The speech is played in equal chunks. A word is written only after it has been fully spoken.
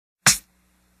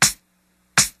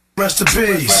Rest in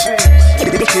peace.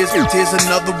 Here's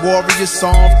another warrior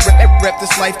song. Rep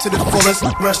this life to the fullest.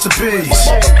 Rest in peace.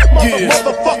 Yeah.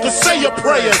 Motherfuckers, say your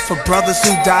prayers for brothers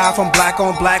who die from black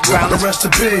on black violence. Rest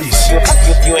in peace.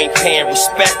 You ain't paying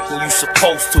respect when you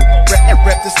supposed to.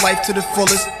 Rep this life to the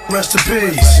fullest. Rest in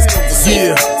peace.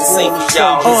 Yeah. This ain't for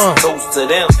y'all, this toast to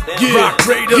them. Yeah. Rock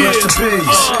Raider. Rest in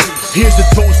peace. Here's a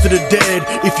toast to the dead.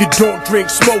 If you don't drink,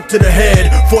 smoke to the head.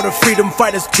 For the freedom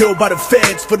fighters killed by the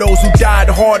feds. For those who died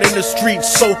hard in the streets,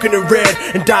 soaking in red,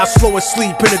 and died slow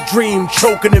asleep in a dream,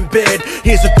 choking in bed.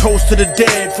 Here's a toast to the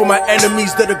dead. For my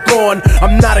enemies that are gone.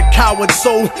 I'm not a coward,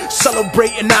 so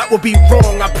celebrating that would be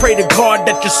wrong. I pray to God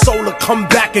that your soul will come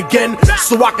back again,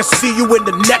 so I can see you in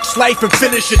the next life and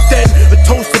finish it then. A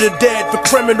toast to the dead for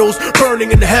criminals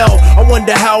burning in hell. I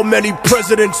wonder how many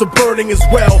presidents are burning as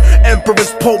well.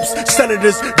 Emperors, popes,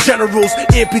 senators, generals,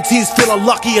 amputees feeling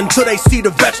lucky until they see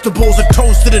the vegetables. A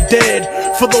toast to the dead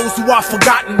for those who are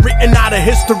forgotten, written out of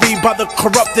history by the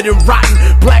corrupted and rotten.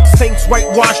 Black saints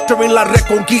whitewashed during La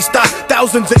Reconquista.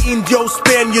 Thousands of Indios,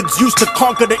 Spaniards used to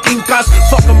conquer the Incas.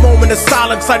 Fuck a moment of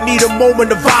silence, I need a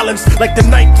moment of violence, like the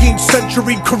 19th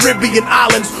century Caribbean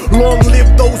islands. Long live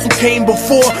those who came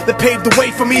before, that paved the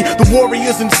way for me. The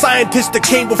warriors and scientists that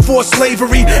came before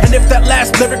slavery. And if that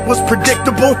last lyric was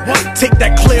predictable, take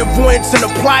that clairvoyance and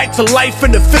apply it to life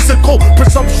and the physical.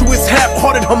 Presumptuous,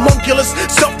 half-hearted homunculus.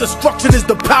 Self-destruction is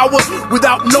the power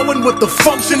without knowing what the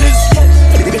function is.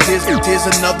 Here's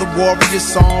another warrior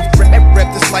song.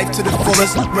 Rep this life to the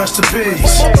fullest. Rest in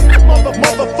peace.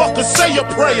 Motherfuckers, say your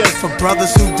prayers for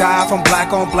brothers who die from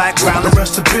black on black violence.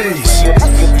 Rest in peace.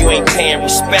 You ain't paying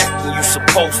respect when you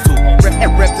supposed to.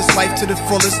 Rep this life to the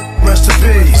fullest. Rest in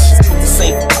peace.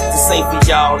 This ain't for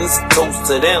y'all, this toast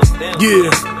to them.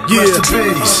 Yeah. Rest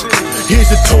in peace.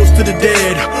 Here's a toast to the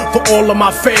dead, for all of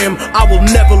my fam. I will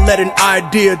never let an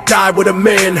idea die with a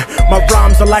man. My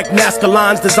rhymes are like NASCAR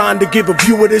lines designed to give a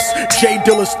view of this.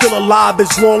 J.Dilla still alive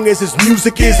as long as his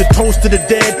music is. A toast to the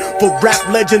dead, for rap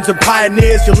legends and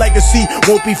pioneers. Your legacy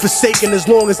won't be forsaken as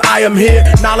long as I am here.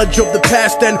 Knowledge of the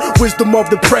past and wisdom of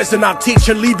the present I teach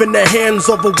and leave in the hands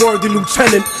of a worthy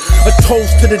lieutenant. A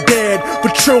toast to the dead, for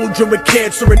children with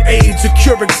cancer and AIDS. A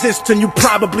cure exists and you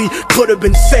probably could have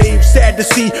been saved. Sad to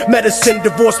see medicine,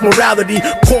 divorce, morality,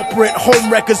 corporate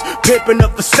home wreckers pimping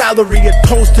up for salary. A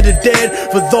toast to the dead,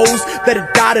 for those that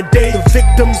have died today, the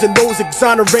victims and those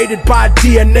exonerated by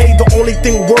DNA. The only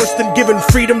thing worse than giving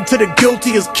freedom to the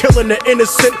guilty is killing the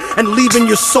innocent and leaving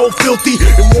your soul filthy.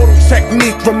 Immortal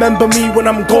Technique, remember me when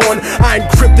I'm gone. I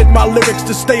encrypted my lyrics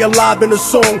to stay alive in a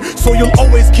song, so you'll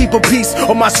always keep a piece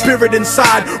of my spirit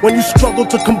inside when you struggle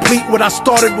to complete what I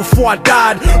started before I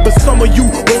died. But some of you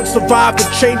won't survive the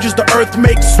changes the earth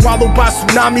makes, swallowed by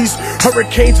tsunamis,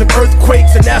 hurricanes and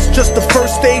earthquakes. And that's just the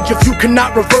first stage. If you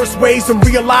cannot reverse ways and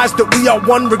realize that we are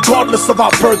one regardless of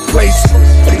our birthplace.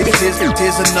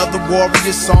 Here's another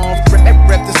warrior song.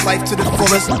 Rep this life to the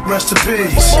fullest. Rest in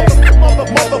peace.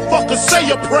 Motherfuckers, say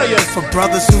your prayers for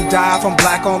brothers who die from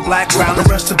black on black violence.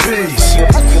 Rest in peace.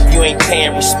 You ain't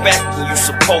paying respect when you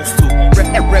supposed to.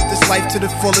 Rep this life to the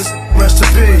fullest. Rest in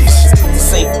peace.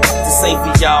 This ain't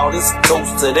for y'all, this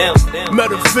toast to them.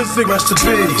 Metaphysics. Rest in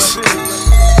peace.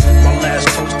 My last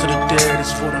toast to the dead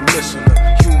is for the listener.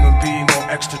 Human being or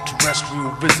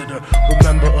extraterrestrial visitor.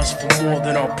 Remember us for more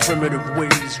than our primitive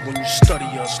ways when you study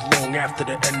us long after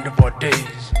the end of our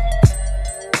days.